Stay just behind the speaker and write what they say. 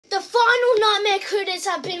The final Nightmare Critters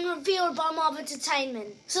have been revealed by Marvel Entertainment.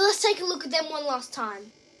 So let's take a look at them one last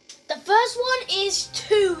time. The first one is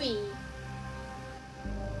Tui.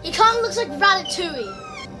 He kind of looks like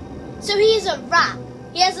Ratatouille. So he is a rat.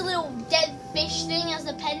 He has a little dead fish thing as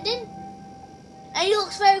a pendant. And he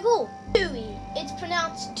looks very cool. Tui, it's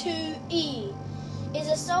pronounced Tui, is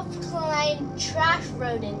a self-proclaimed trash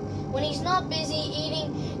rodent. When he's not busy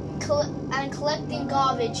eating and collecting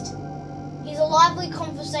garbage, he's a lively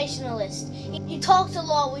conversationalist. He talks a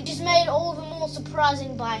lot, which is made all the more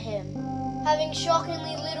surprising by him, having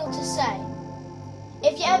shockingly little to say.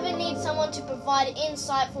 If you ever need someone to provide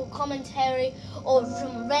insightful commentary or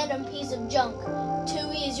from a random piece of junk,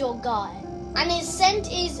 Tui is your guy. And his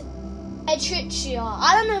scent is Etrichia.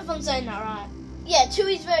 I don't know if I'm saying that right. Yeah,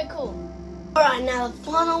 Tui's very cool. Alright, now the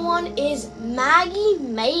final one is Maggie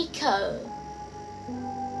Mako,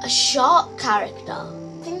 a shark character.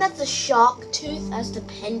 I think that's a shark tooth as the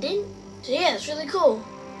pendant. So yeah, it's really cool.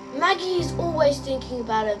 Maggie is always thinking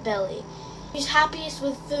about her belly. She's happiest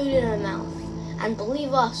with food in her mouth. And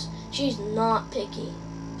believe us, she's not picky.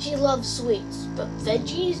 She loves sweets, but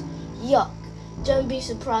veggies? Yuck. Don't be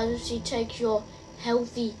surprised if she takes your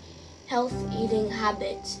health eating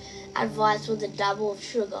habits advice with a dabble of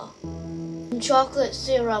sugar. Chocolate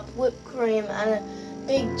syrup, whipped cream, and a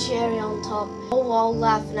big cherry on top, all while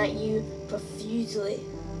laughing at you profusely.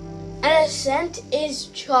 And her scent is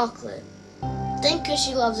chocolate. I think because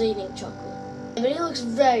she loves eating chocolate. But he looks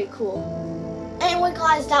very cool. Anyway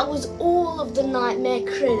guys, that was all of the Nightmare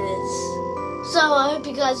Critters. So I hope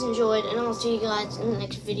you guys enjoyed, and I'll see you guys in the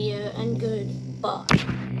next video, and goodbye.